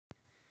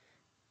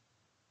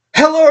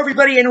Hello,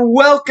 everybody, and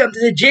welcome to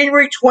the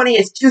January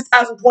 20th,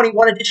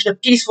 2021 edition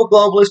of Peaceful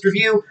Globalist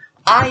Review.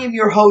 I am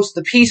your host,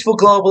 the Peaceful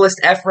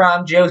Globalist,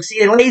 Ephraim Josie,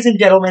 and ladies and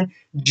gentlemen,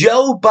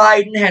 Joe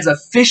Biden has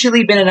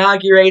officially been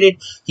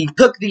inaugurated. He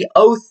took the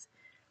oath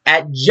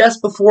at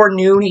just before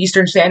noon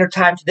Eastern Standard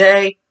Time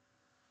today.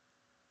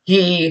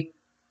 I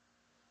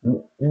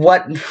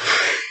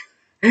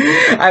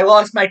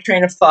lost my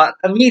train of thought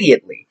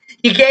immediately.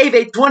 He gave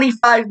a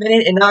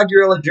 25-minute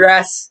inaugural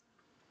address.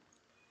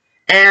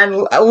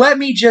 And let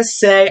me just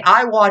say,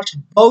 I watched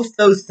both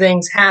those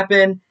things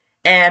happen,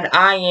 and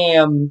I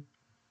am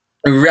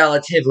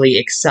relatively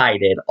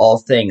excited, all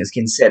things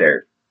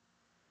considered.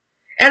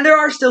 And there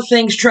are still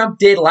things Trump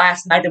did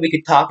last night that we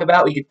could talk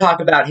about. We could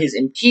talk about his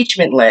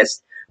impeachment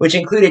list, which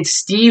included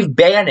Steve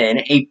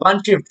Bannon, a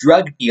bunch of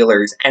drug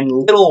dealers, and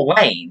Lil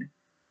Wayne.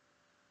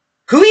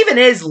 Who even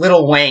is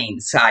Lil Wayne,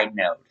 side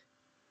note?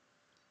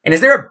 And is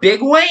there a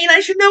big Wayne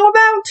I should know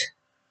about?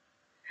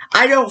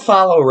 I don't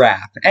follow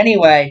rap.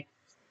 Anyway.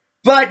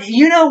 But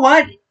you know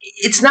what?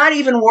 It's not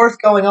even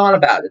worth going on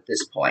about at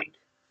this point.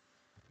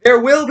 There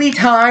will be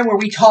time where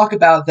we talk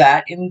about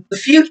that in the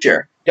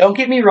future. Don't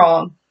get me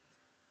wrong.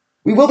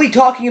 We will be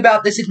talking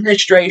about this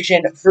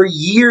administration for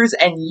years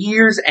and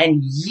years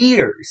and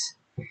years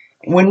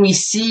when we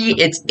see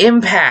its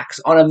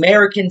impacts on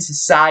American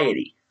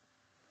society.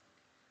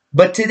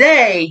 But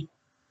today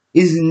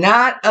is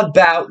not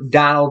about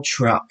Donald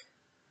Trump.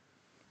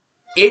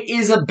 It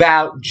is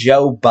about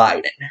Joe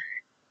Biden.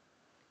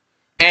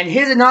 And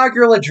his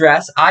inaugural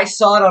address, I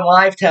saw it on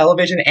live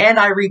television, and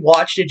I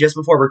rewatched it just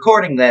before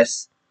recording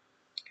this.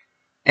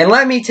 And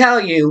let me tell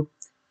you,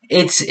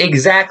 it's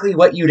exactly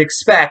what you'd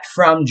expect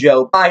from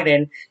Joe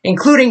Biden,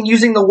 including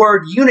using the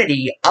word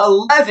unity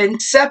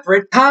 11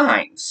 separate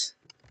times.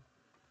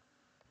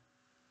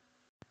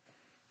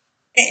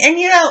 And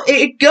you know,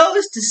 it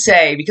goes to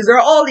say, because there are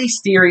all these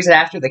theories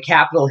after the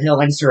Capitol Hill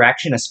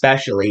insurrection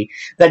especially,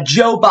 that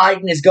Joe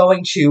Biden is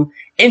going to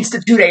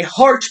institute a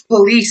harsh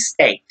police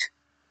state.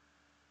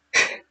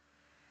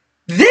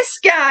 This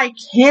guy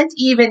can't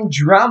even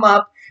drum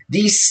up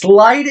the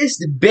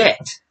slightest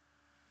bit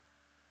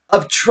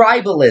of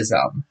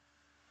tribalism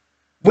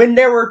when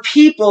there were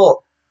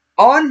people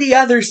on the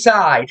other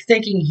side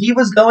thinking he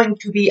was going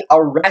to be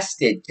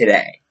arrested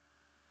today.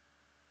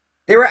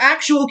 There were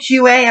actual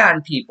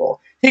QAnon people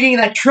thinking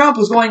that Trump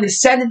was going to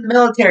send in the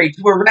military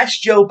to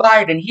arrest Joe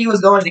Biden and he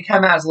was going to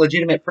come out as a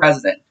legitimate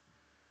president.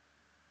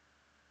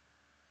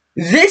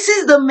 This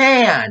is the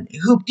man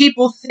who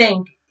people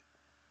think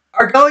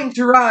are going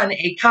to run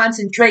a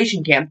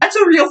concentration camp. That's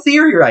a real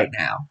theory right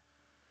now.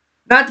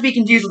 Not to be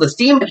confused with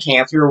the FEMA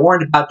camps we were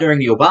warned about during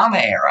the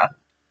Obama era.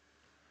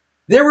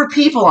 There were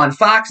people on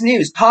Fox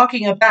News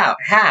talking about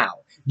how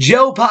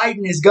Joe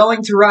Biden is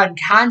going to run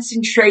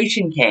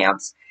concentration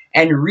camps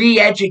and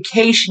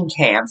re-education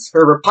camps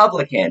for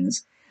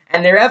Republicans,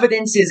 and their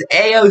evidence is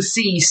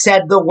AOC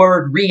said the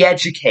word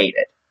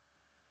re-educated.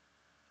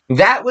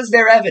 That was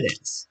their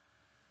evidence.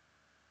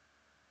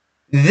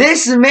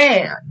 This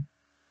man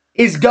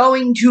is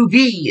going to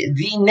be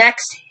the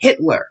next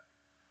Hitler.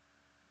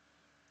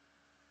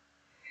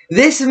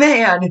 This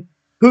man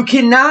who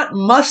cannot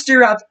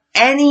muster up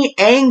any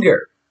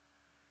anger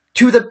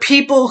to the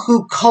people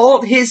who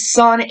called his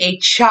son a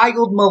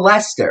child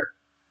molester,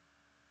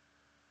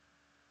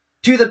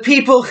 to the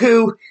people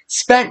who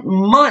spent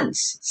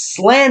months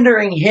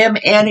slandering him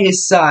and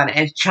his son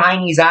as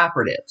Chinese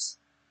operatives.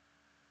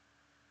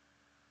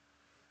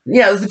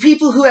 You know, the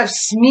people who have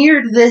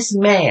smeared this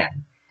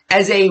man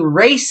as a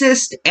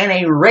racist and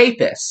a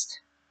rapist.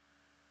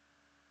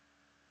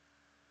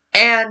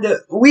 And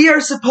we are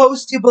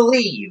supposed to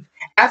believe,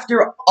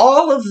 after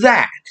all of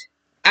that,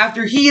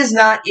 after he has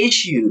not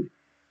issued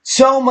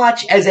so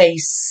much as a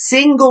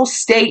single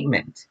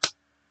statement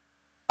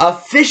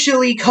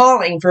officially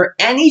calling for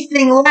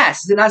anything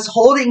less than us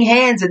holding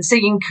hands and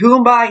singing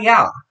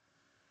Kumbaya,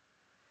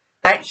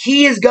 that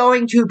he is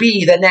going to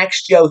be the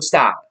next Joe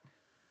Stalin.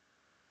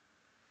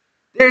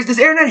 There's this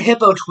Internet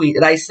Hippo tweet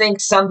that I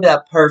think summed it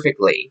up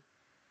perfectly.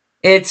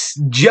 It's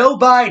Joe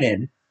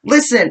Biden.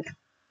 Listen,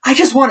 I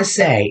just want to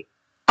say,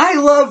 I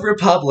love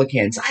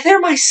Republicans.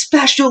 They're my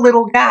special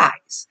little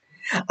guys.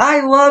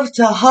 I love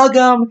to hug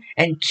them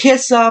and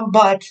kiss them,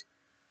 but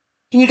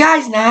can you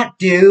guys not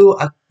do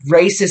a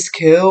racist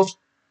coup?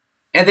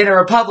 And then a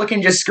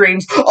Republican just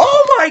screams,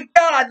 "Oh my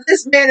God,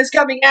 this man is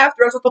coming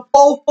after us with the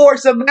full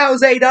force of Mao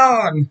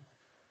Zedong."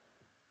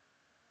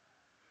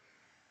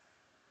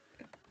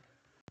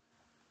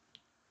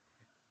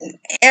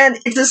 And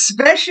it's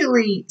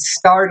especially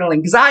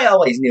startling, because I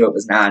always knew it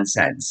was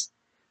nonsense.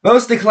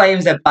 Most of the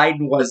claims that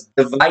Biden was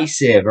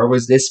divisive or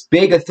was this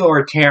big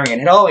authoritarian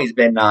had always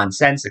been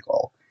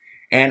nonsensical.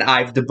 And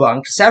I've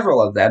debunked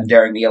several of them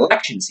during the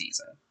election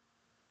season.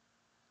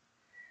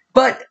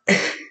 But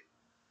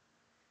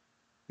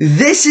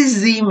this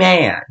is the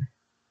man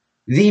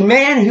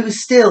who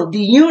still, do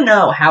you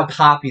know how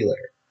popular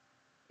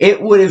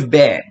it would have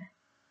been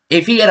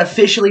if he had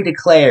officially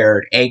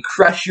declared a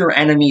crush your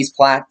enemies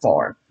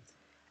platform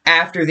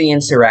after the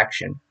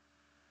insurrection?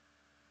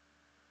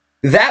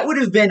 that would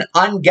have been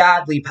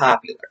ungodly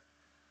popular.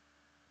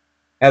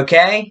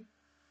 Okay?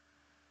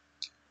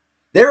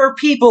 There are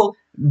people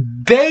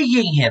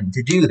begging him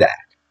to do that.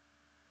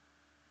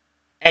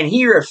 And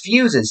he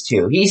refuses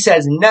to. He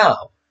says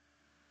no.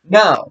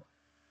 No.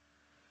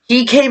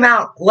 He came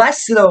out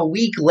less than a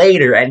week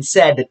later and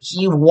said that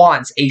he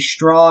wants a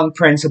strong,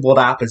 principled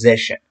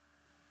opposition.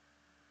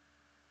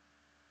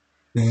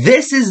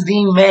 This is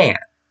the man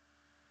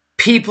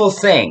people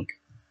think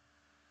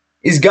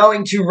is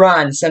going to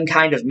run some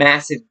kind of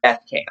massive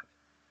death camp.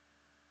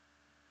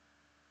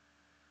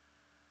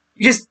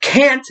 You just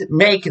can't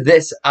make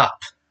this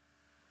up.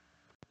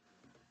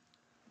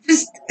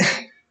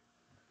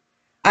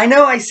 I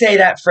know I say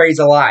that phrase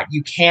a lot.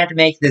 You can't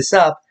make this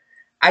up.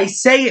 I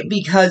say it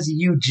because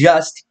you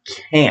just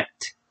can't.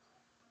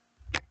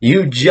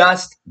 You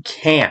just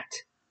can't.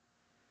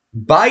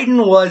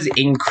 Biden was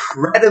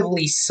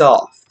incredibly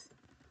soft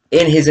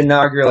in his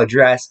inaugural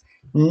address,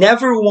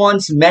 never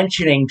once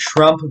mentioning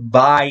Trump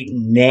by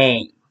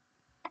name.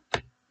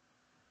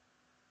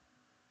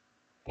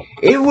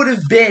 It would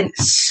have been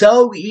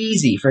so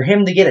easy for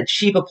him to get a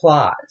cheap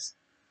applause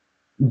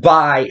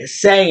by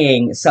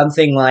saying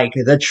something like,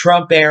 the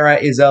Trump era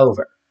is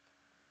over.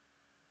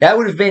 That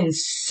would have been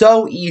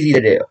so easy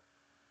to do.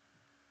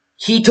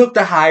 He took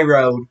the high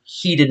road.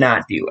 He did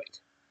not do it.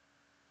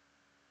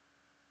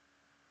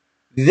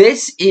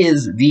 This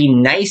is the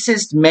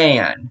nicest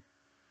man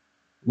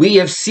we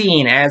have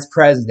seen as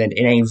president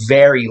in a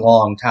very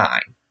long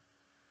time.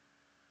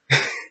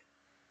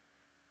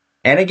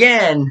 And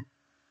again,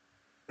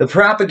 the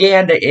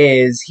propaganda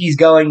is he's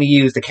going to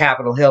use the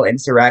Capitol Hill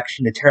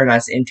insurrection to turn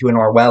us into an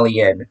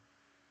Orwellian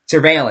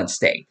surveillance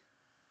state.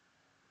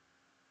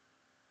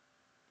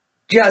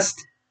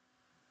 Just,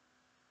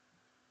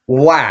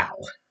 wow.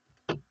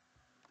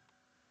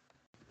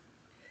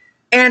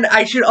 And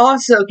I should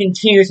also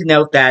continue to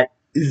note that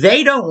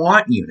they don't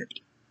want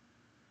unity.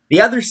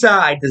 The other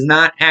side does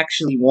not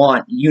actually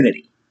want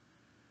unity.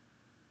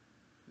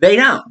 They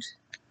don't.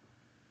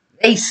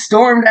 They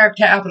stormed our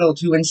Capitol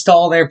to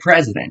install their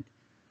president.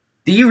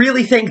 Do you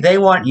really think they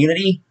want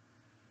unity?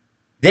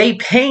 They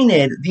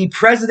painted the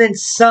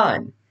president's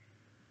son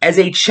as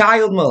a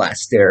child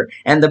molester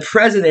and the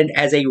president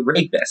as a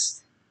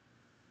rapist.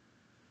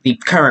 The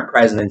current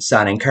president's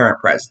son and current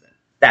president,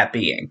 that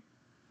being.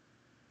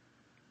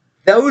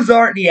 Those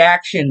aren't the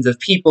actions of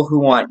people who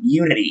want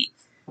unity.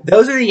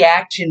 Those are the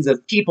actions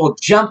of people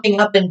jumping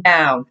up and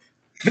down,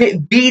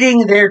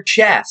 beating their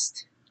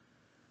chest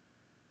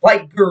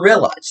like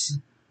gorillas.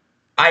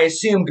 I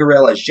assume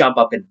gorillas jump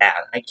up and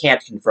down. I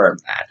can't confirm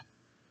that.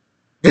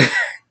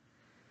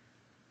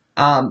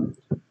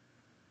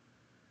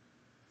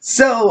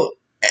 So,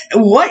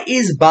 what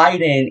is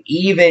Biden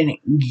even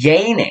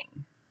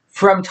gaining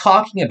from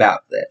talking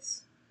about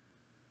this?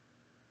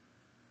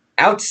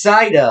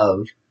 Outside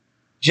of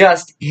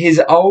just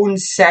his own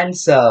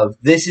sense of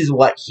this is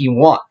what he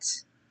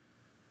wants.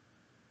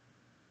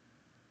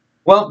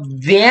 Well,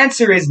 the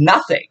answer is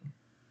nothing.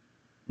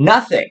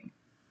 Nothing.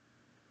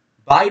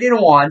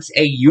 Biden wants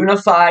a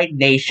unified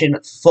nation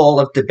full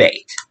of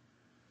debate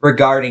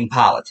regarding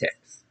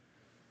politics.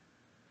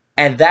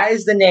 And that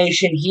is the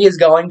nation he is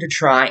going to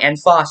try and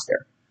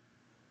foster.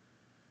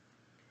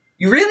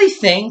 You really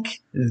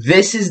think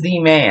this is the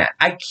man?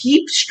 I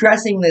keep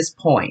stressing this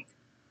point.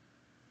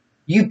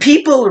 You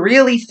people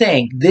really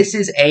think this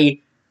is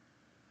a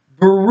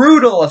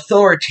brutal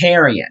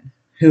authoritarian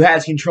who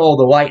has control of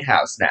the White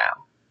House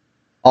now.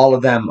 All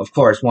of them, of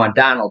course, want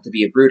Donald to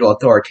be a brutal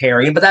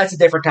authoritarian, but that's a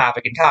different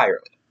topic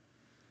entirely.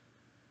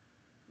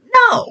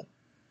 No.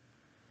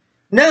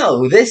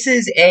 No, this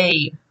is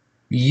a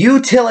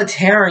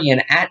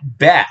utilitarian at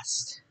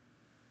best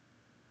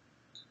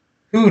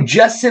who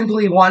just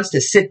simply wants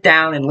to sit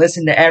down and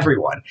listen to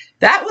everyone.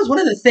 That was one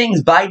of the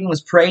things Biden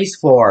was praised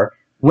for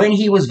when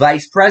he was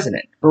vice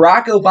president.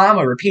 Barack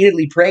Obama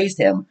repeatedly praised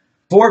him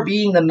for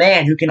being the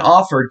man who can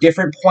offer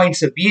different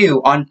points of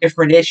view on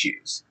different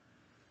issues.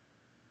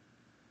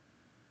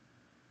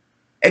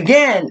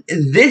 Again,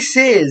 this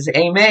is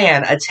a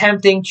man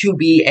attempting to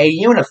be a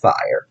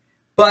unifier,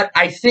 but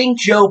I think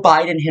Joe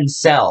Biden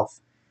himself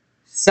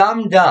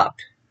summed up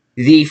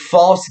the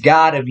false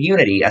god of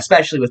unity,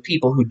 especially with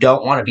people who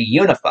don't want to be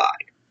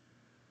unified,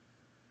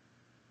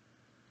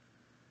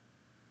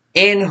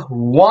 in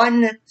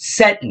one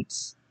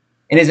sentence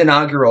in his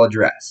inaugural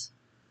address.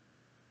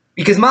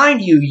 Because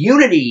mind you,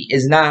 unity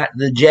is not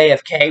the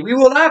JFK. We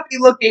will not be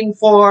looking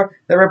for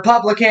the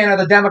Republican or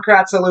the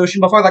Democrat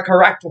solution before the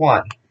correct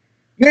one.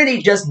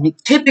 Unity just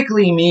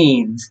typically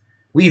means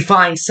we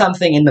find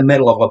something in the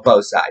middle of what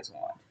both sides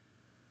want.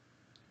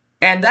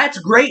 And that's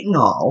great and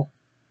all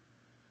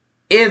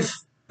if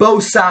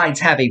both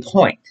sides have a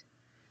point.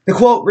 To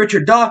quote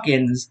Richard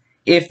Dawkins,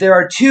 if there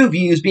are two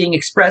views being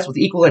expressed with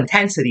equal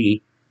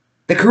intensity,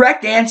 the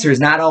correct answer is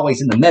not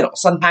always in the middle.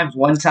 Sometimes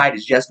one side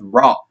is just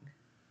wrong.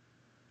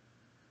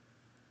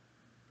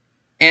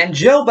 And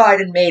Joe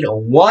Biden made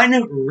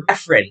one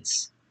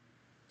reference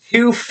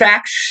to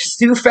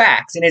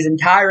facts in his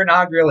entire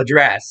inaugural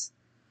address.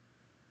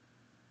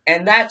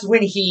 And that's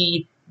when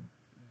he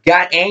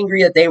got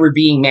angry that they were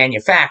being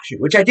manufactured,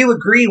 which I do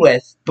agree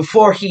with,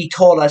 before he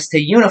told us to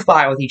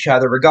unify with each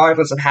other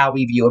regardless of how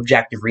we view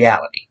objective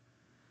reality.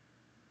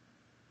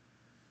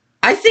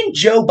 I think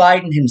Joe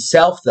Biden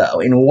himself, though,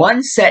 in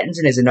one sentence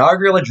in his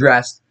inaugural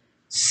address,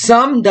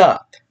 summed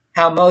up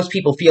how most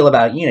people feel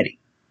about unity,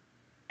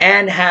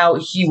 and how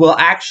he will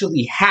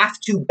actually have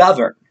to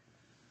govern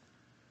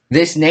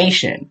this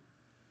nation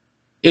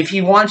if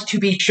he wants to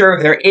be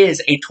sure there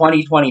is a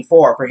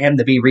 2024 for him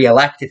to be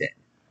reelected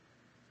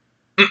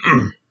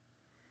in.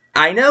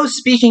 I know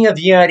speaking of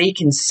unity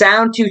can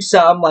sound to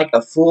some like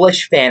a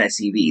foolish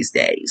fantasy these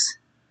days.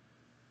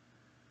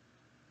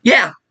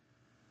 Yeah,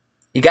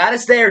 you got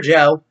us there,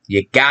 Joe.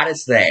 You got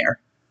us there.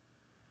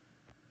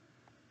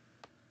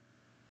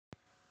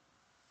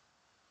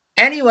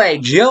 Anyway,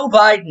 Joe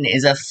Biden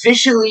is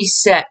officially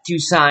set to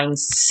sign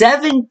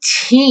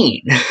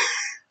 17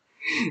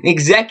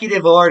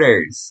 executive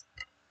orders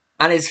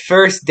on his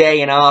first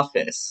day in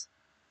office.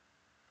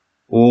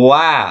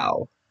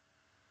 Wow.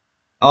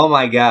 Oh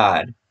my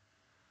God.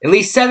 At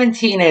least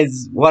 17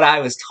 is what I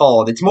was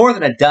told. It's more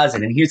than a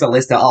dozen, and here's a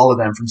list of all of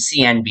them from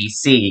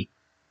CNBC.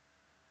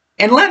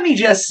 And let me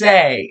just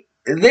say,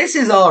 this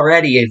is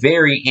already a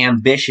very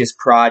ambitious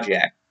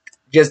project,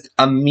 just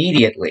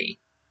immediately.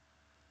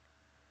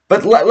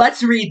 But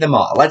let's read them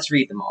all. Let's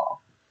read them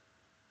all.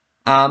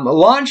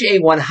 Launch a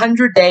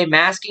 100-day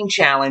masking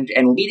challenge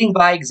and leading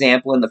by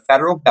example in the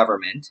federal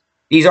government.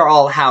 These are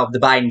all how the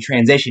Biden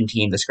transition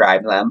team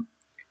described them.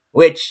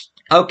 Which,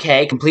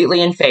 okay,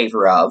 completely in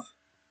favor of.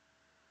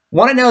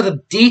 Want to know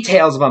the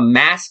details of a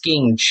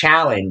masking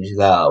challenge,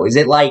 though? Is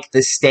it like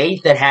the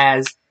state that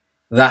has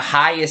the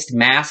highest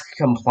mask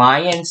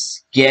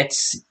compliance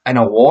gets an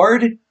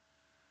award?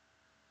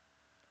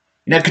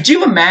 Now, could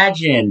you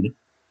imagine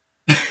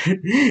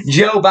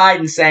Joe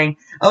Biden saying,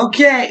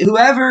 okay,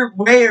 whoever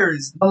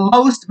wears the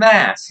most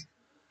masks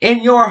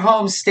in your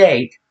home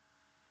state,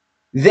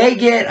 they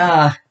get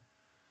a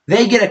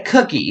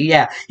cookie.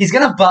 Yeah, he's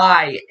gonna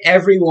buy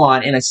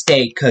everyone in a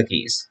state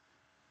cookies.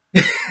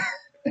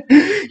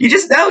 You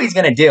just know he's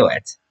gonna do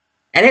it.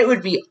 And it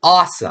would be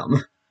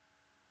awesome.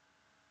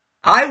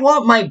 I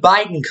want my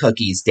Biden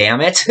cookies, damn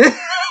it.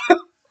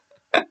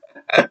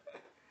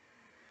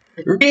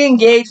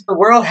 Re-engage the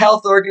World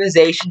Health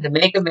Organization to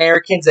make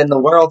Americans and the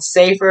world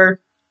safer.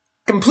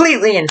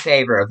 Completely in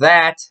favor of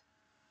that.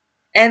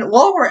 And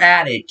while we're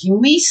at it, can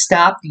we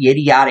stop the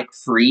idiotic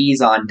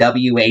freeze on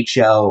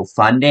WHO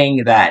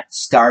funding that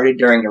started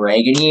during the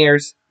Reagan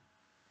years?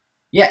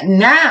 Yet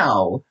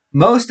now,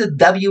 most of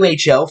the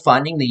WHO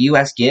funding the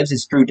U.S. gives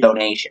is through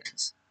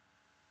donations.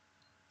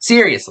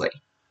 Seriously.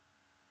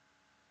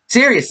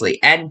 Seriously.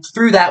 And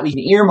through that, we can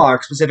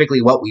earmark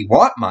specifically what we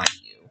want, mind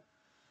you.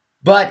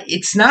 But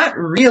it's not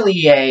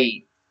really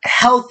a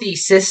healthy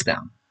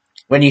system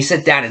when you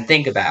sit down and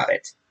think about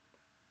it.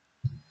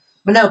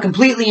 But no,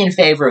 completely in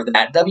favor of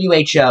that.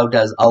 WHO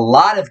does a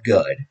lot of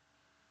good.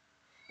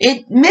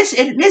 It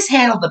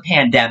mishandled the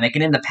pandemic,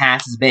 and in the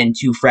past has been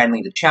too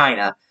friendly to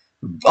China,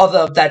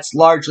 although that's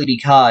largely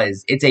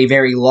because it's a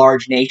very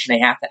large nation they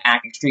have to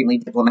act extremely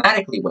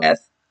diplomatically with.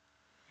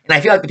 And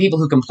I feel like the people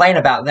who complain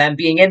about them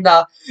being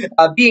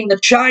the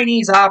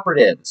Chinese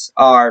operatives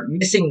are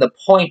missing the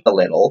point a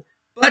little.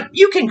 But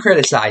you can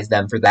criticize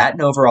them for that,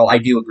 and overall, I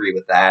do agree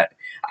with that.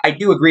 I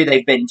do agree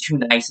they've been too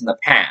nice in the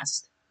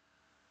past.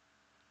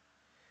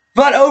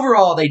 But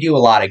overall, they do a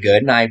lot of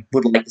good, and I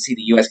would like to see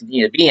the U.S.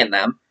 continue to be in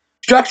them.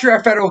 Structure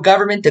our federal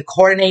government to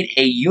coordinate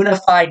a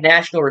unified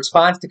national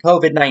response to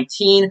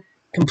COVID-19.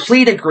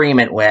 Complete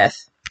agreement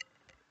with.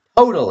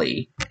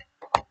 Totally.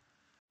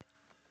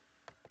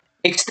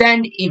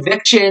 Extend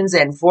evictions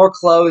and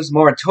foreclose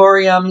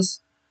moratoriums.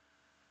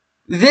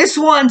 This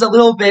one's a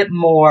little bit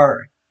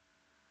more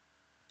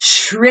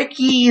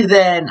tricky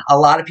than a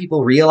lot of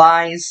people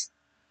realize.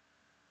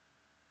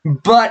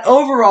 But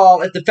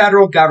overall, if the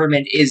federal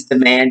government is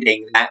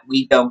demanding that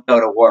we don't go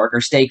to work,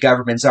 or state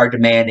governments are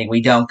demanding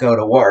we don't go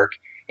to work,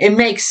 it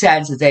makes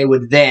sense that they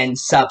would then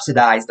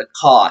subsidize the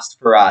cost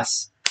for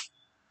us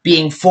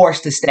being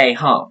forced to stay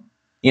home.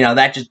 You know,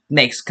 that just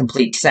makes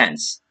complete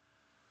sense.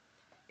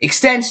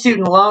 Extend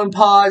student loan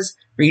pause,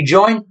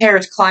 rejoin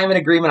Paris Climate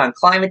Agreement on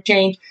climate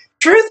change.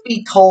 Truth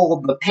be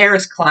told, the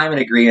Paris Climate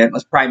Agreement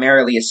was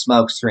primarily a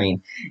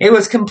smokescreen. It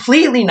was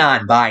completely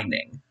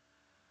non-binding.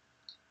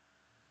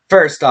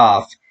 First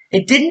off,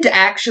 it didn't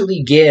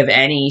actually give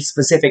any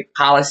specific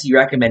policy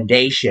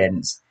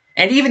recommendations,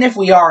 and even if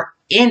we are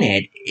in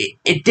it,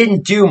 it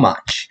didn't do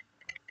much.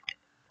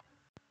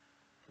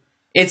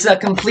 It's a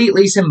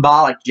completely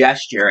symbolic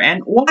gesture,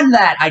 and one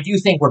that I do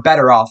think we're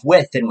better off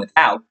with than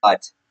without,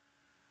 but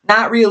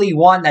not really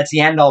one that's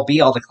the end-all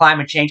be-all to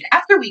climate change.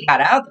 After we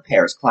got out of the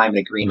Paris Climate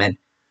Agreement,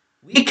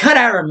 we cut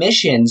our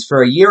emissions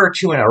for a year or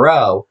two in a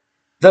row,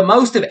 the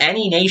most of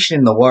any nation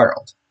in the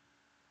world.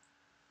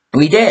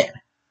 We did.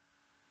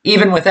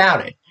 Even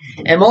without it.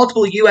 And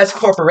multiple U.S.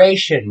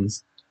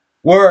 corporations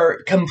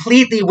were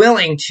completely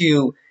willing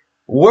to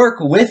work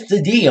with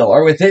the deal,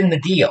 or within the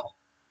deal.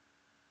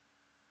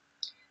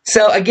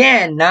 So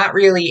again, not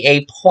really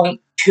a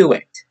point to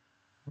it.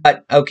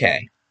 But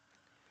okay.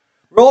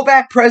 Roll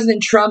back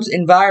President Trump's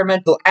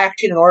environmental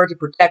action in order to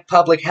protect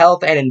public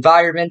health and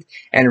environment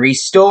and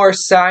restore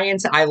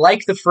science. I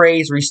like the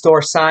phrase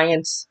restore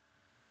science,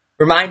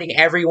 reminding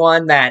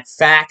everyone that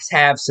facts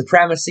have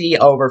supremacy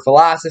over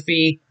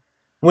philosophy,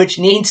 which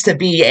needs to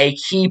be a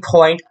key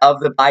point of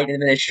the Biden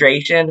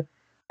administration,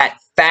 that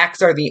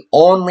facts are the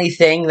only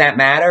thing that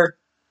matter.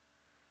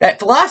 That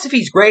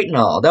philosophy's great and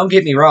all, don't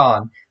get me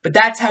wrong, but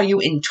that's how you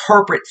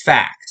interpret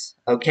facts,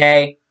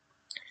 okay?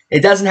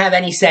 It doesn't have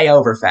any say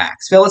over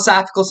facts.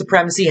 Philosophical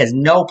supremacy has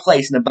no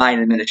place in the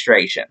Biden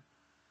administration.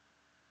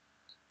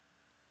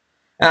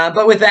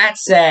 But with that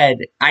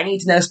said, I need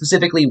to know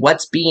specifically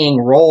what's being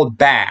rolled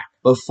back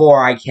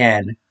before I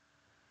can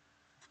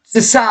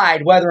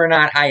decide whether or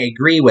not I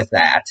agree with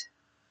that.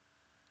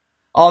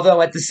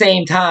 Although at the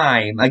same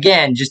time,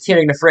 again, just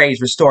hearing the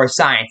phrase restore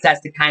science,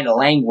 that's the kind of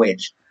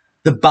language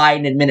the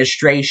Biden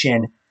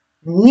administration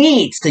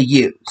needs to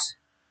use.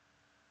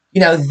 You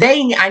know,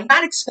 I'm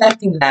not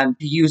expecting them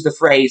to use the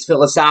phrase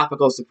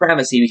philosophical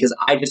supremacy because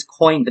I just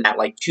coined that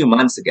like 2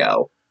 months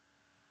ago.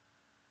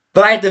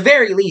 But I, at the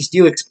very least,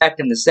 do expect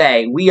them to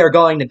say, we are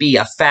going to be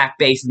a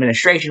fact-based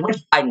administration, which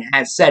Biden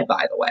has said,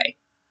 by the way.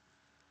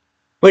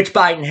 Which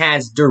Biden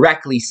has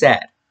directly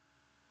said.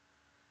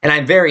 And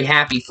I'm very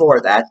happy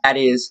for that. That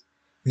is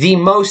the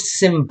most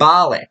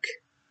symbolic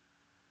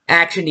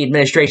action the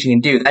administration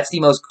can do. That's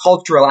the most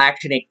cultural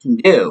action it can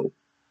do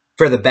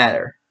for the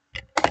better.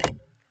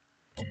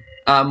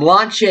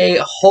 Launch a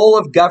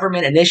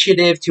whole-of-government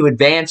initiative to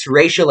advance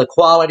racial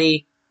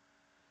equality.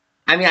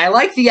 I mean, I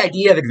like the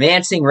idea of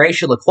advancing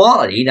racial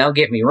equality, don't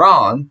get me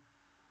wrong.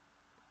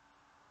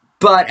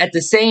 But at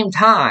the same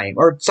time,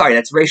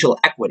 that's racial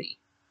equity,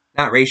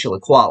 not racial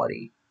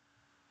equality.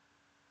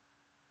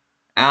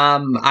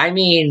 I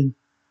mean,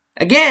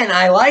 again,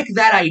 I like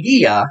that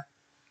idea.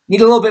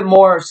 Need a little bit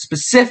more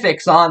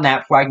specifics on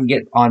that before I can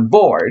get on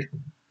board.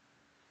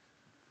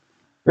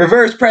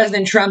 Reverse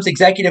President Trump's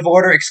executive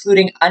order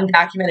excluding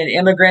undocumented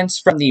immigrants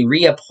from the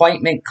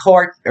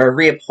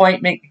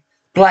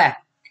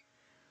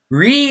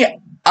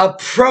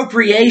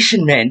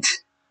reappropriation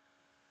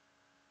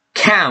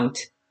count.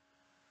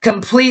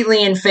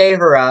 Completely in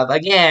favor of.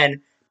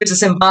 Again, it's a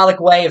symbolic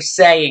way of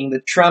saying the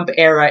Trump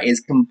era is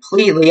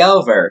completely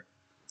over.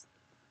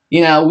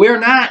 You know, we're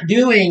not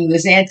doing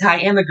this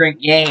anti-immigrant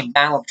game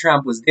Donald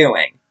Trump was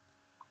doing.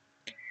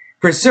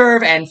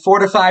 Preserve and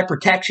fortify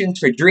protections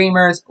for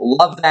Dreamers.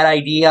 Love that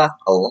idea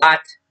a lot.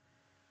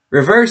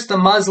 Reverse the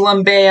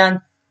Muslim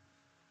ban.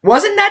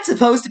 Wasn't that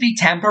supposed to be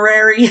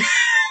temporary?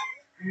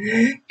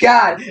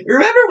 God,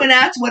 remember when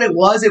that's what it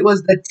was? It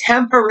was the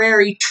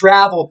temporary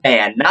travel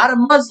ban. Not a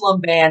Muslim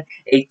ban,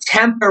 a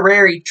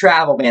temporary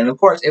travel ban. Of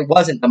course, it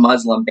wasn't the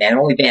Muslim ban. It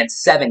only banned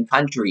 7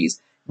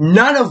 countries.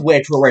 None of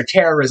which were where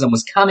terrorism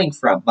was coming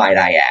from, might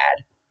I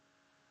add.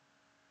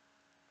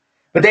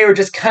 But they were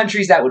just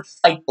countries that would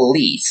fight the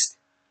least.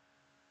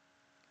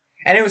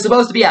 And it was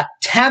supposed to be a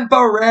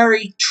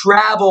temporary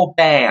travel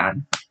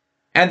ban.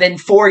 And then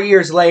 4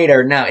 years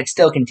later, no, it's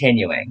still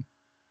continuing.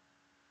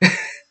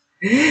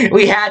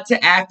 We had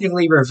to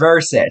actively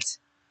reverse it.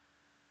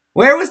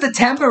 Where was the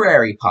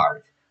temporary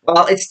part?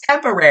 Well, it's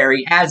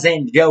temporary, as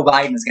in Joe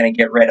Biden is going to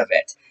get rid of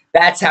it.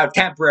 That's how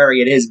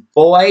temporary it is,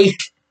 boy.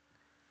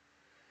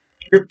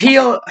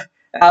 Repeal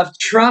of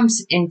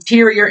Trump's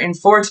Interior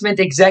Enforcement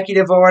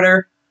Executive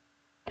Order.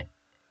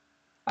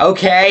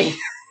 Okay.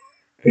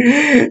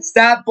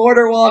 Stop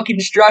border wall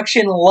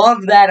construction.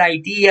 Love that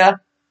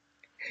idea.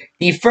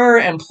 Defer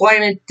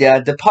employment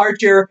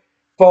departure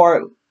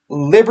for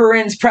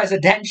Liberals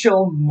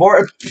presidential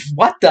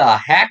what the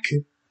heck?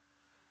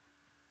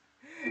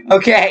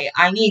 Okay,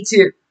 I need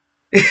to...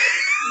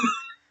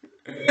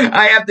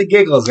 I have the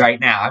giggles right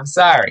now. I'm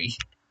sorry.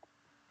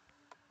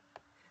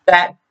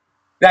 That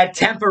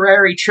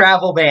temporary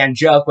travel ban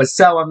joke was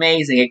so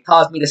amazing. It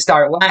caused me to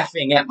start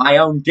laughing at my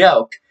own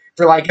joke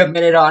for like a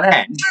minute on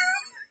end.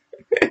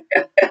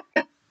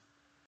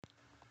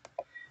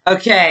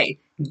 Okay,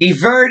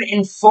 divert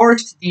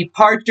enforced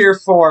departure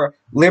for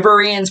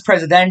Liberals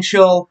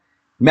presidential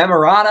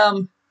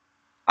memorandum.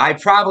 I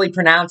probably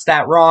pronounced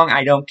that wrong.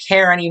 I don't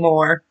care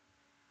anymore.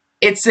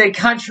 It's a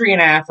country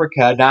in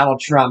Africa Donald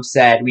Trump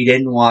said we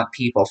didn't want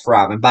people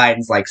from, and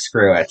Biden's like,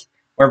 screw it.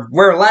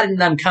 We're letting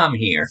them come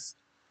here.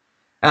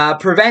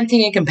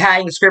 Preventing and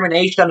combating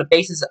discrimination on the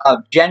basis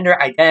of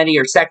gender identity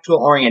or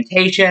sexual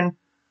orientation.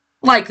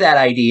 Like that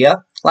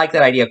idea. Like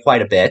that idea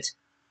quite a bit.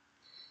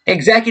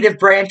 Executive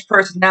branch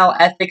personnel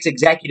ethics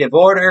executive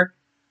order.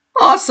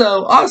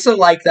 Also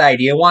like the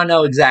idea. Want to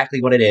know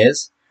exactly what it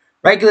is.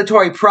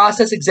 Regulatory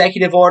process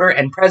executive order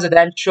and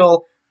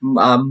presidential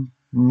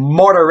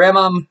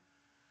mortemum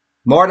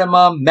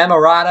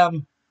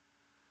memorandum.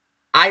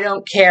 I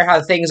don't care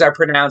how things are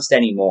pronounced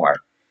anymore.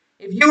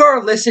 If you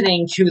are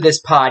listening to this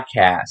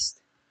podcast,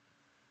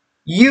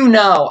 you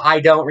know I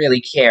don't really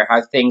care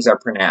how things are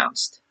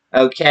pronounced.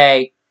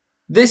 Okay?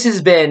 This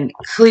has been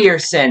clear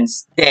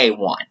since day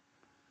one.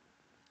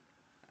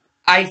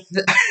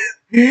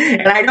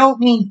 And I don't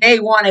mean day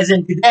one as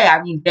in today.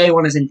 I mean day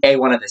one as in day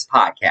one of this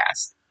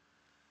podcast.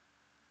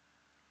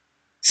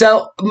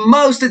 So,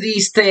 most of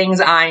these things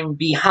I'm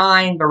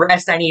behind, the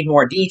rest I need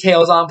more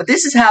details on, but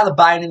this is how the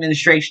Biden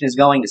administration is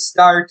going to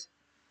start.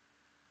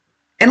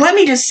 And let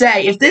me just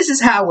say, if this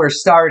is how we're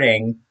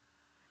starting,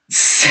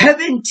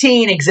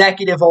 17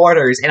 executive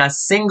orders in a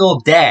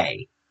single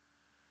day,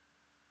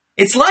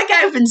 it's like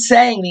I've been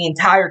saying the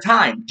entire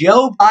time,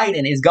 Joe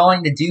Biden is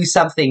going to do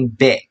something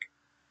big.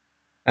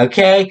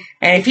 Okay?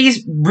 And if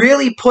he's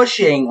really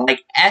pushing,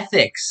 like,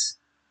 ethics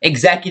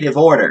executive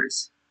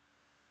orders,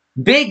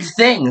 big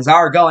things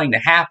are going to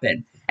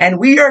happen, and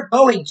we are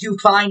going to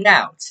find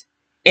out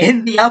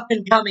in the up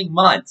and coming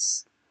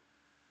months.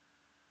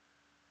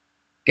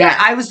 Yeah,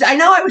 I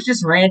know I was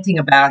just ranting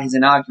about his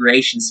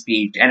inauguration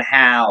speech and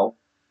how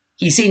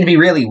he seemed to be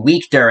really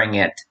weak during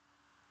it.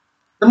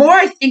 The more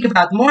I think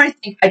about it, the more I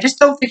think, I just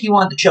don't think he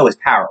wanted to show his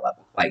power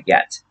level quite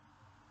yet.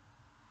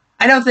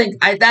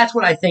 That's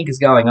what I think is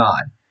going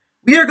on.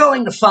 We are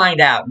going to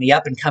find out in the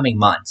up and coming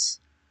months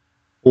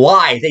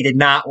why they did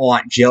not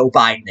want Joe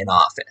Biden in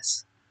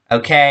office.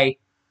 Okay?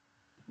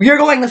 We are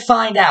going to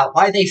find out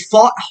why they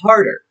fought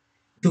harder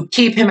to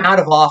keep him out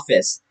of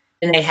office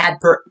than they had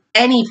for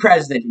any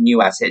president in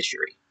U.S.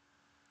 history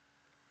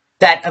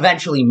that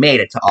eventually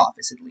made it to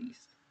office, at least.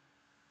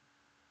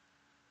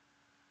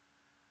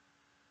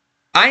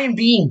 I am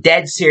being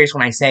dead serious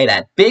when I say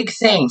that. Big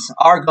things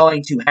are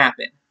going to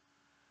happen.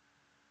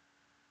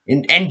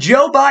 And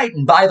Joe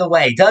Biden, by the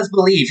way, does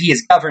believe he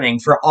is governing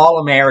for all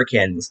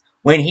Americans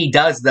when he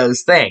does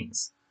those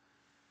things.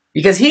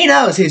 Because he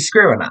knows who's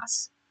screwing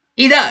us.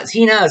 He does.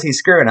 He knows who's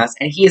screwing us,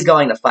 and he is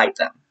going to fight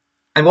them.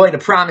 I'm going to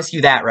promise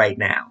you that right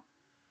now.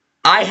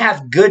 I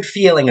have good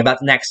feeling about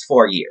the next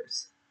 4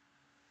 years.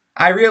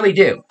 I really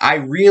do. I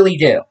really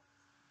do.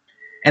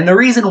 And the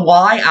reason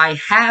why I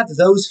have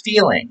those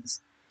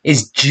feelings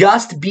is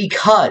just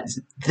because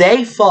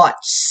they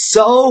fought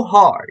so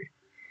hard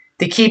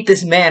to keep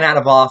this man out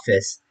of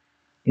office,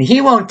 and he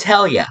won't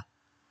tell you.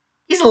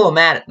 He's a little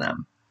mad at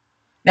them.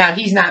 Now,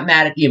 he's not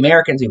mad at the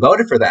Americans who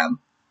voted for them.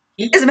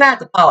 He is mad at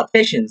the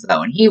politicians,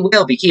 though, and he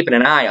will be keeping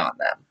an eye on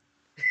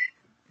them.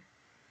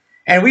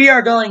 And we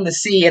are going to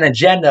see an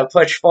agenda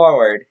pushed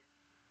forward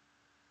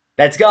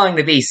that's going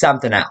to be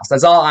something else.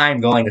 That's all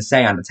I'm going to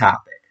say on the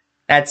topic.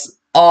 That's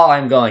all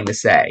I'm going to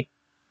say.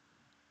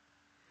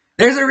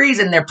 There's a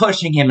reason they're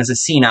pushing him as a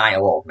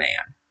senile old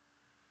man.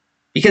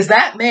 Because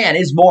that man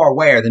is more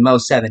aware than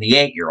most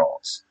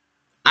 78-year-olds.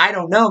 I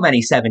don't know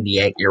many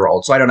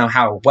 78-year-olds, so I don't know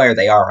how aware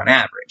they are on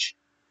average.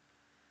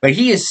 But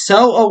he is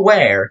so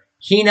aware,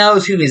 he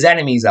knows who his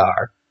enemies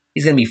are.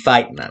 He's going to be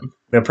fighting them.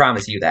 I'm going to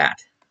promise you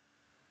that.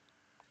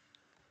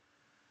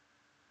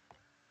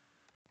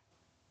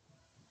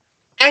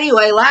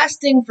 Anyway,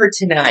 last thing for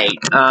tonight.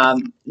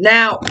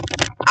 Now,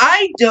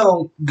 I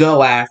don't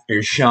go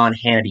after Sean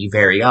Hannity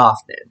very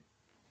often.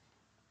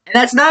 And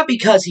that's not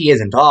because he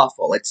isn't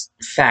awful. It's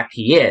the fact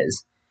he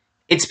is.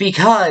 It's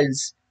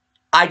because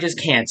I just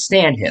can't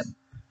stand him.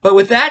 But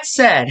with that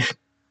said,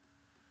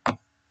 I'm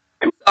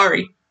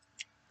sorry.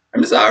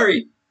 I'm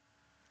sorry.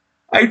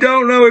 I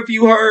don't know if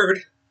you heard,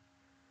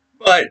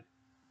 but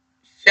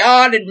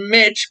Sean and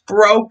Mitch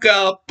broke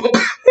up.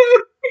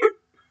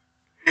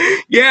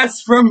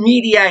 Yes, from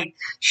Mediaite,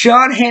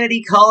 Sean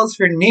Hannity calls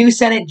for new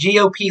Senate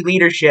GOP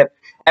leadership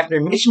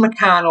after Mitch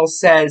McConnell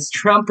says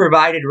Trump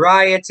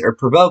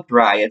provoked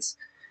riots,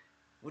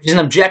 which is an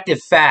objective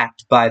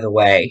fact, by the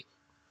way.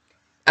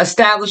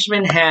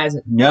 Establishment has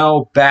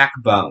no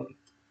backbone.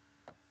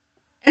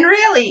 And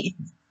really,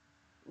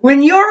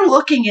 when you're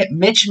looking at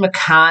Mitch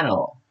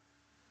McConnell,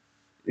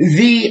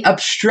 the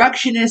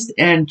obstructionist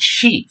and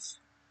chief,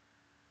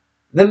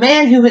 the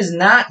man who has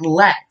not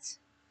let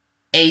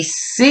a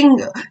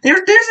single...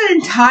 There's an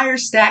entire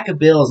stack of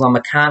bills on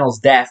McConnell's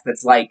desk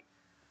that's like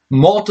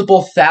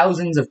multiple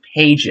thousands of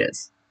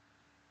pages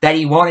that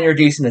he won't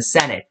introduce in the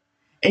Senate.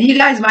 And you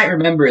guys might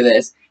remember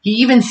this. He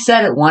even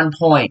said at one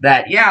point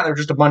that, yeah, there are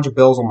just a bunch of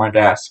bills on my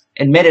desk.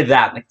 Admitted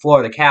that on the floor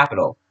of the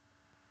Capitol.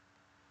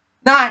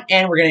 Not,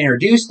 and we're going to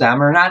introduce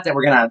them, or not that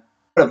we're going to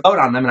put a vote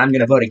on them and I'm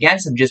going to vote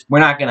against them, just we're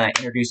not going to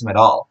introduce them at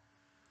all.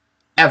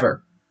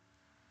 Ever.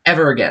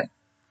 Ever again.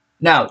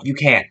 No, you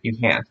can't. You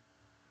can't.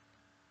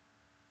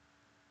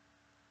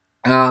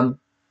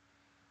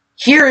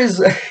 Here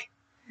is...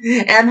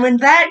 And when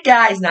that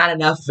guy's not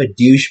enough of a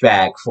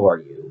douchebag for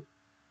you,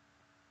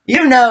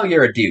 you know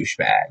you're a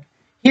douchebag.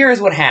 Here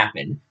is what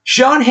happened.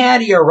 Sean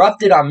Hannity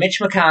erupted on Mitch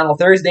McConnell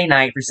Thursday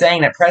night for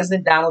saying that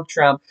President Donald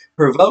Trump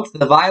provoked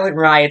the violent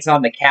riots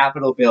on the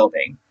Capitol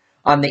building.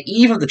 On the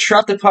eve of the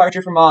Trump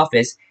departure from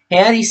office,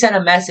 Hannity sent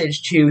a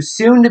message to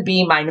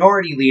soon-to-be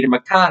Minority Leader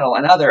McConnell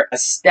and other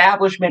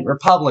establishment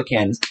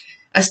Republicans.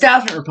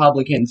 Establishment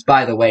Republicans,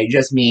 by the way,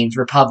 just means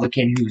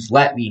Republican who's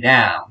let me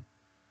down.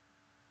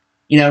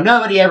 You know,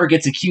 nobody ever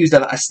gets accused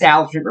of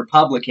establishment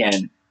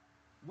Republican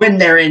when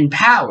they're in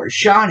power.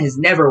 Sean has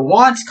never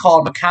once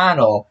called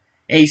McConnell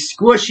a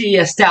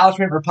squishy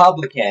establishment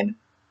Republican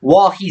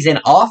while he's in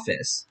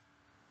office.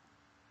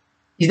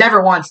 He's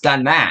never once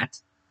done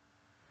that.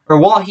 Or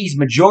while he's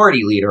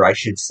majority leader, I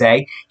should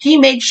say. He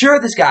made sure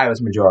this guy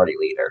was majority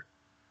leader.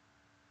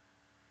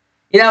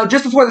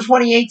 Just before the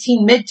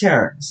 2018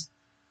 midterms,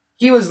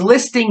 he was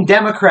listing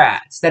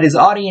Democrats that his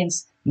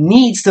audience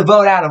needs to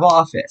vote out of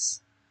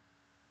office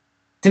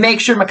to make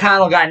sure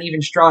McConnell got an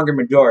even stronger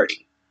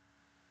majority.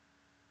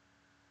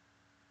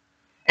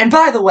 And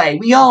by the way,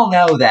 we all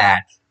know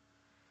that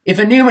if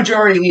a new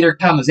majority leader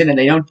comes in and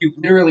they don't do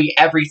literally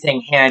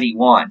everything Hannity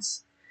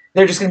wants,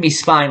 they're just going to be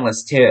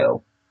spineless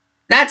too.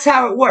 That's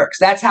how it works.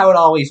 That's how it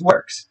always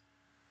works.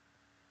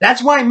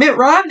 That's why Mitt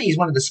Romney is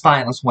one of the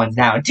spineless ones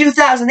now. In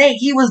 2008,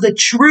 he was the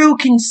true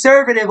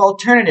conservative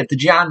alternative to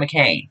John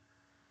McCain.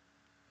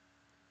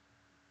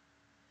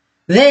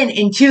 Then,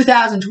 in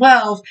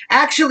 2012,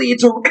 actually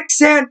it's Rick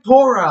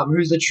Santorum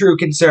who's the true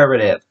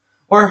conservative.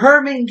 Or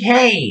Herman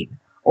Cain.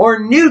 Or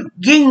Newt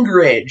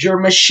Gingrich. Or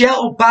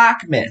Michelle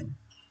Bachmann.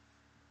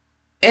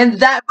 And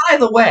that, by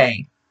the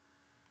way,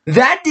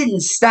 that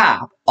didn't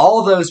stop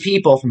all those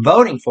people from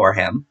voting for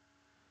him.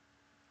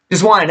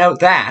 Just want to note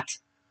that.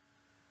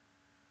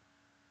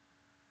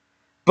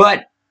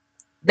 But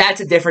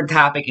that's a different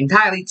topic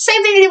entirely.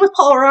 Same thing he did with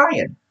Paul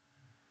Ryan.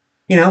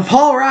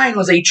 Paul Ryan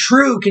was a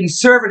true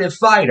conservative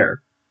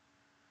fighter.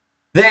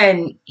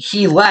 Then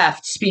he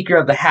left Speaker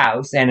of the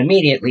House, and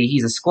immediately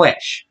he's a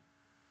squish.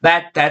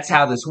 That's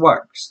how this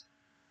works.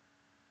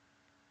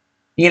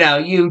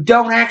 You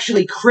don't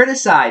actually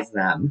criticize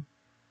them.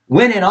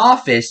 When in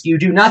office, you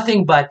do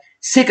nothing but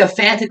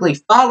sycophantically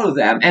follow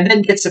them, and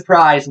then get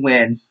surprised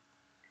when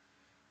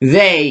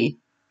they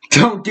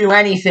don't do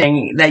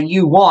anything that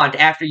you want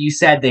after you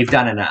said they've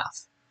done enough.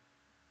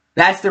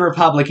 That's the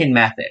Republican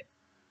method.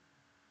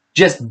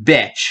 Just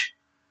bitch.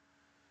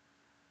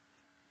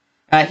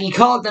 He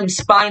called them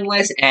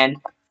spineless and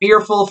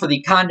fearful for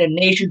the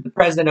condemnation of the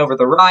president over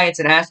the riots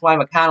and asked why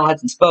McConnell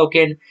hasn't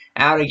spoken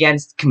out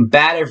against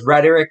combative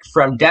rhetoric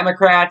from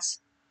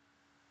Democrats.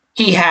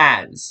 He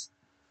has.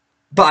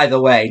 By the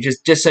way,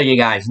 just so you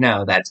guys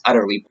know, that's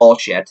utterly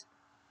bullshit.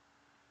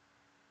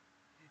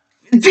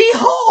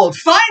 Behold,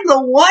 find the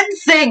one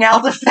thing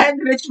I'll defend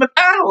Mitch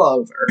McConnell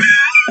over.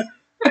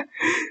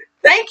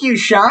 Thank you,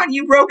 Sean.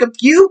 You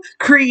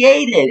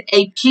created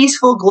a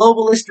Peaceful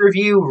Globalist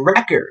Review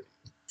record.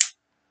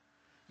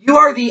 You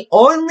are the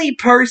only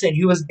person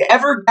who has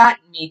ever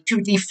gotten me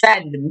to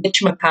defend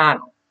Mitch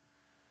McConnell.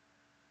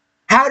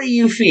 How do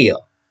you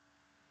feel?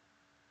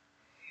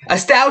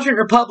 Establishment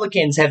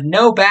Republicans have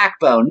no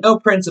backbone, no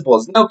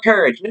principles, no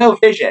courage, no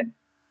vision.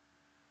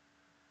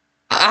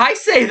 I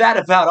say that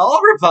about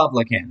all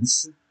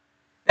Republicans.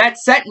 That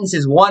sentence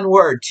is one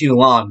word too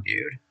long,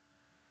 dude.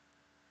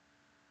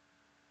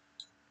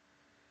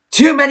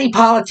 Too many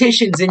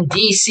politicians in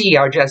D.C.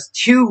 are just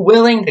too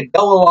willing to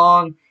go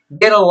along,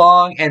 get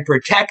along, and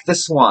protect the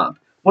swamp.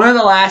 One of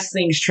the last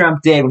things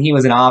Trump did when he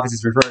was in office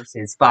is reverse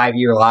his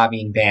 5-year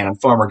lobbying ban on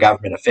former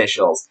government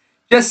officials.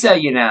 Just so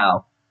you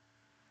know.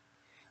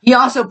 He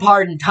also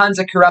pardoned tons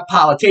of corrupt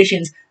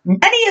politicians,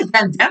 many of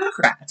them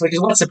Democrats, which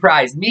is what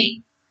surprised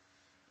me,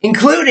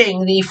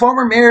 including the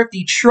former mayor of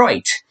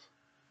Detroit.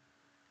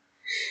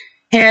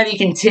 And he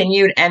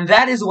continued, and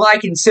that is why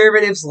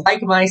conservatives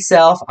like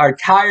myself are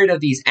tired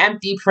of these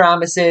empty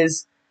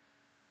promises.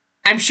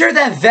 I'm sure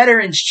that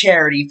veterans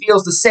charity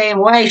feels the same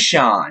way,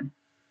 Sean.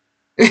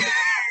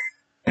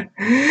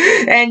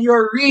 And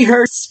your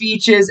rehearsed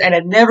speeches and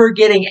never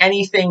getting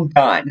anything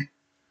done.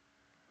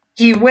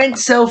 He went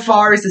so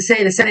far as to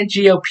say the Senate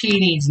GOP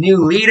needs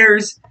new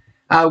leaders.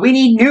 We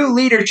need new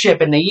leadership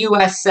in the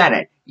U.S.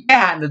 Senate.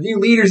 Yeah, and the new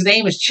leader's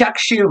name is Chuck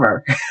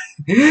Schumer.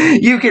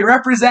 You can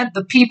represent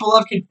the people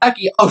of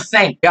Kentucky. Oh,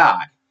 thank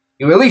God.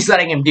 You're at least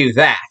letting him do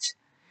that.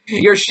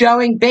 You're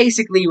showing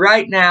basically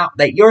right now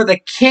that you're the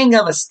king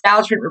of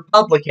establishment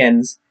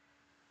Republicans.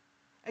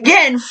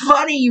 Again,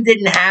 funny you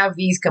didn't have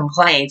these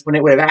complaints when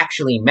it would have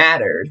actually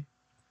mattered.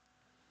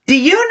 Do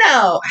you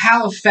know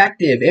how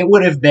effective it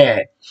would have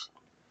been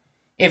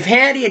if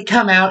Hannity had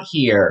come out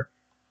here,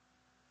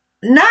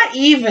 not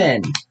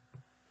even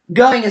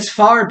going as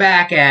far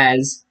back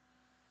as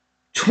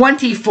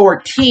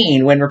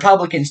 2014 when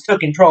Republicans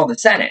took control of the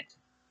Senate,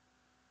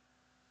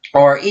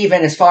 or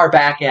even as far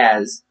back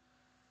as,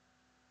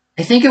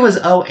 I think it was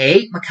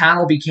 2008,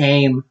 McConnell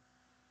became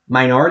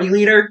minority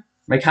leader.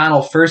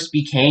 McConnell first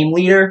became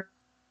leader.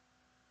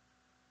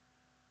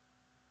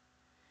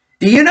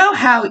 Do you know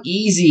how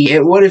easy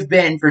it would have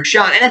been for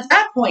Sean? And at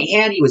that point,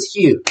 Hannity was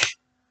huge.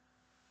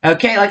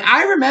 Okay,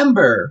 I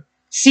remember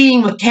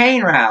seeing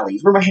McCain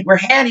rallies where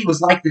Hannity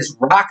was like this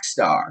rock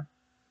star.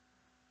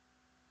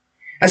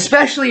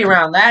 Especially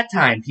around that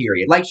time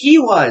period. He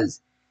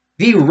was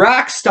the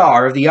rock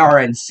star of the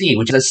RNC,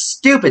 which is a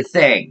stupid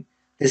thing.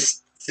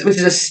 Which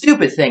is a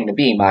stupid thing to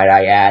be, might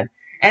I add.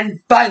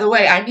 And by the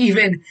way, I'm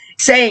even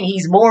saying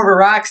he's more of a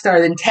rock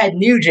star than Ted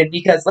Nugent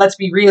because, let's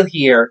be real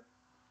here,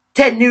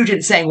 Ted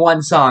Nugent sang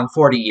one song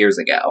 40 years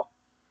ago.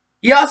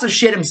 He also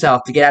shit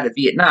himself to get out of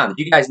Vietnam.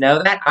 Did you guys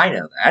know that? I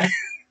know that.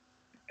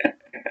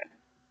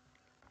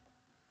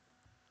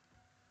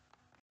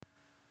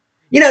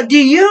 Do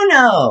you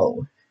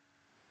know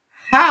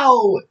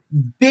how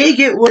big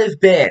it would have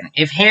been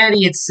if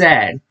Hannity had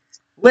said,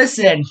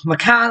 listen,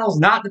 McConnell's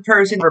not the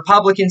person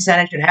Republican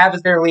Senate should have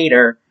as their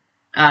leader.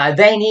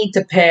 They need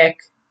to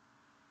pick.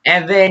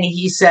 And then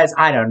he says,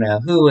 I don't know,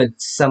 who would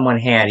someone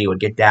handy would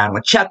get down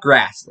with? Chuck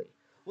Grassley.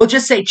 We'll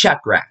just say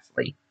Chuck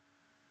Grassley.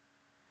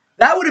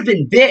 That would have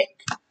been big.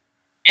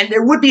 And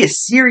there would be a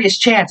serious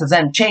chance of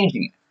them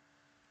changing it.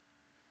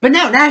 But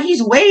no, now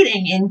he's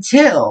waiting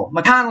until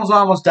McConnell's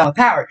almost done with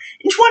power.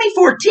 In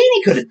 2014,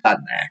 he could have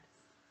done that.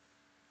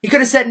 He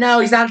could have said, no,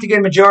 he's not a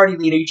good majority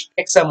leader, you should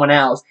pick someone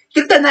else. He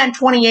could have done that in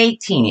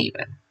 2018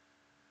 even.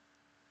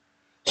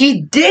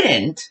 He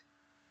didn't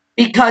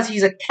because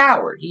he's a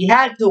coward. He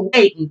had to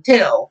wait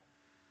until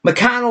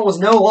McConnell was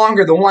no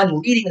longer the one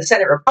leading the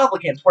Senate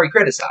Republicans before he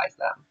criticized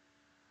them.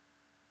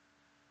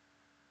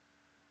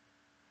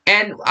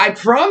 And I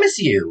promise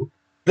you,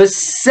 the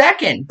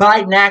second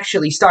Biden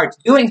actually starts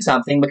doing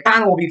something,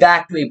 McConnell will be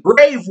back to a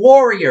brave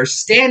warrior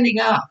standing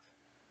up.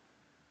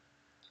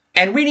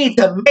 And we need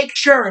to make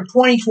sure in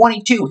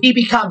 2022 he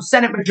becomes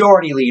Senate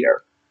Majority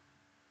Leader.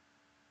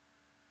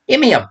 Give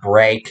me a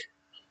break.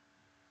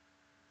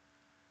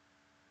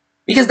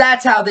 Because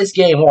that's how this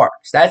game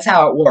works. That's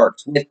how it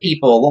works with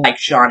people like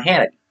Sean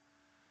Hannity.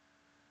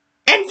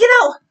 And,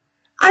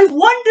 I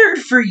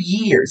wondered for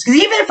years, because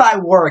even if I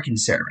were a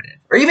conservative,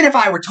 or even if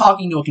I were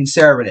talking to a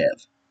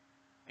conservative,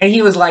 and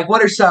he was like,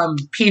 what are some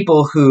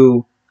people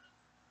who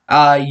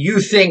you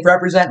think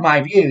represent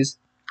my views?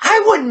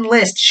 I wouldn't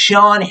list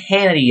Sean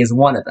Hannity as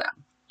one of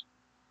them.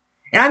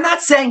 And I'm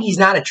not saying he's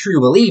not a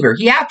true believer.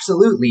 He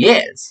absolutely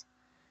is.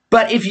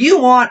 But if you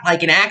want,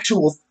 like, an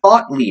actual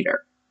thought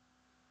leader,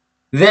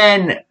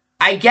 then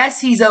I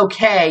guess he's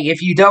okay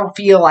if you don't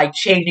feel like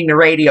changing the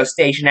radio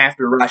station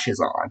after Rush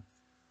is on.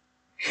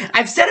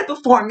 I've said it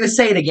before, I'm going to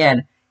say it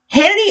again.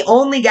 Hannity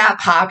only got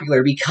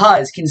popular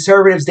because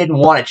conservatives didn't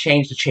want to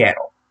change the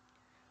channel.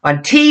 On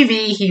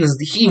TV, he was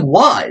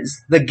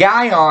the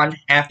guy on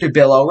after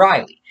Bill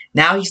O'Reilly.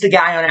 Now he's the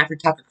guy on after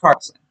Tucker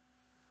Carlson.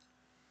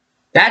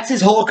 That's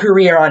his whole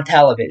career on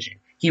television.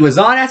 He was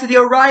on after the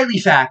O'Reilly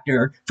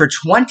Factor for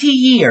 20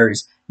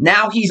 years.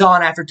 Now he's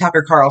on after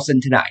Tucker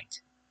Carlson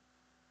tonight.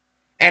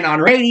 And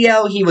on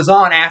radio, he was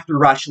on after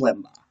Rush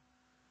Limbaugh.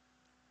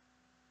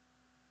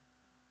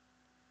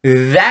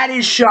 That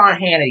is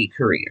Sean Hannity's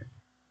career.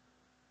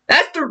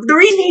 That's the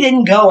reason he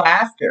didn't go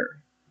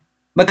after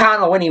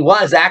McConnell when he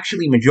was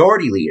actually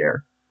majority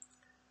leader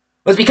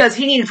was because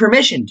he needed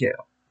permission to.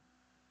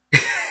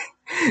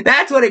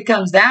 That's what it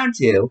comes down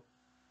to.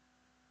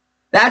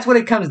 That's what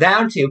it comes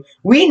down to.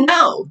 We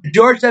know the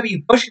George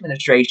W. Bush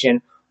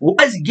administration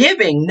was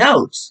giving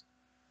notes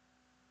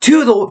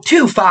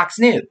to Fox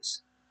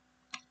News.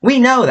 We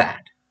know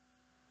that.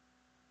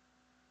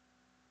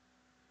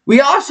 We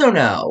also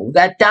know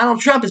that Donald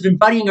Trump has been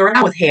buddying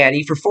around with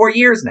Hannity for 4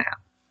 years now.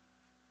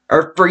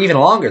 Or for even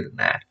longer than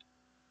that.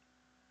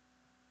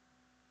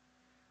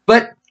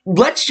 But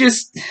let's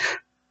just...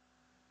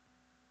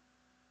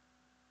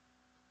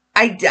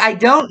 I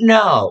don't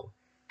know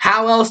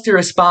how else to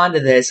respond to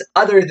this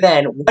other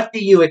than, what do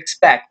you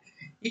expect?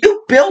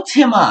 You built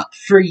him up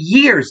for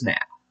years now.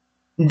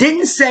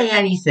 Didn't say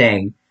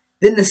anything.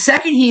 Then the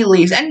second he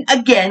leaves, and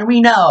again, we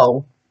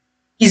know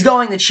he's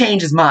going to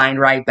change his mind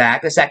right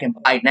back the second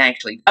Biden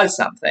actually does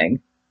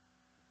something.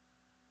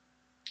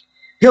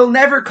 He'll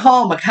never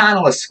call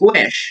McConnell a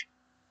squish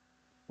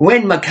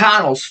when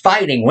McConnell's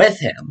fighting with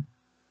him.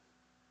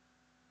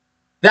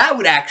 That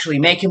would actually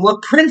make him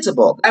look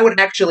principled. That would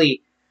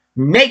actually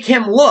make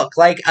him look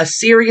like a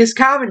serious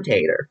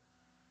commentator.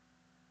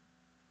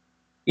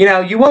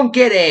 You won't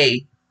get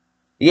a,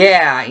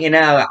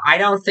 I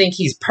don't think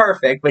he's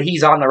perfect, but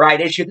he's on the right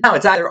issue. No,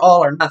 it's either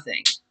all or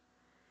nothing.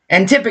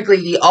 And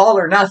typically the all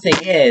or nothing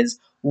is,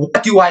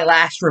 what do I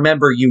last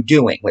remember you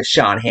doing with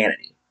Sean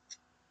Hannity?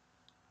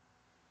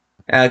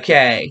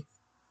 Okay.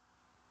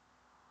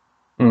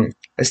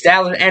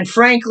 Established, and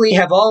frankly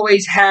have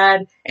always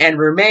had and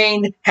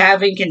remain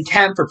having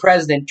contempt for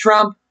President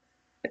Trump.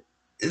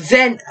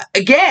 Then,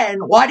 again,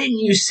 why didn't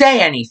you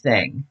say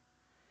anything?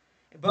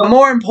 But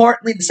more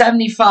importantly, the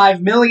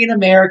 75 million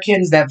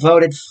Americans that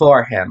voted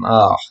for him.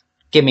 Oh,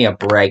 give me a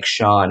break,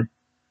 Sean.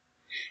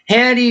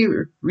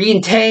 Hannity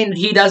maintained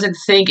he doesn't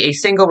think a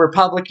single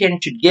Republican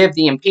should give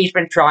the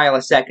impeachment trial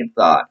a second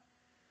thought.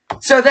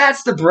 So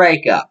that's the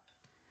breakup.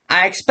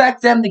 I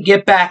expect them to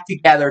get back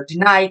together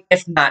tonight,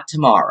 if not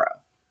tomorrow.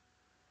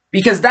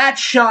 Because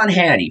that's Sean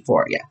Hannity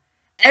for you.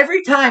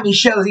 Every time he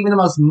shows even the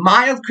most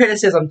mild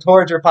criticism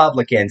towards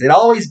Republicans, it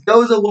always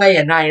goes away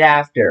a night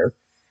after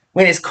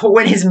when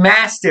his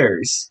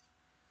masters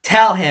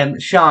tell him,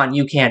 Sean,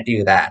 you can't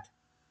do that.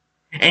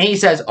 And he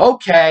says,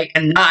 okay,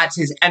 and nods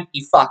his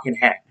empty fucking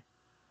head.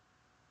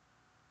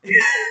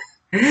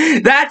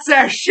 That's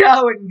our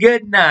show, and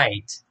good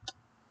night.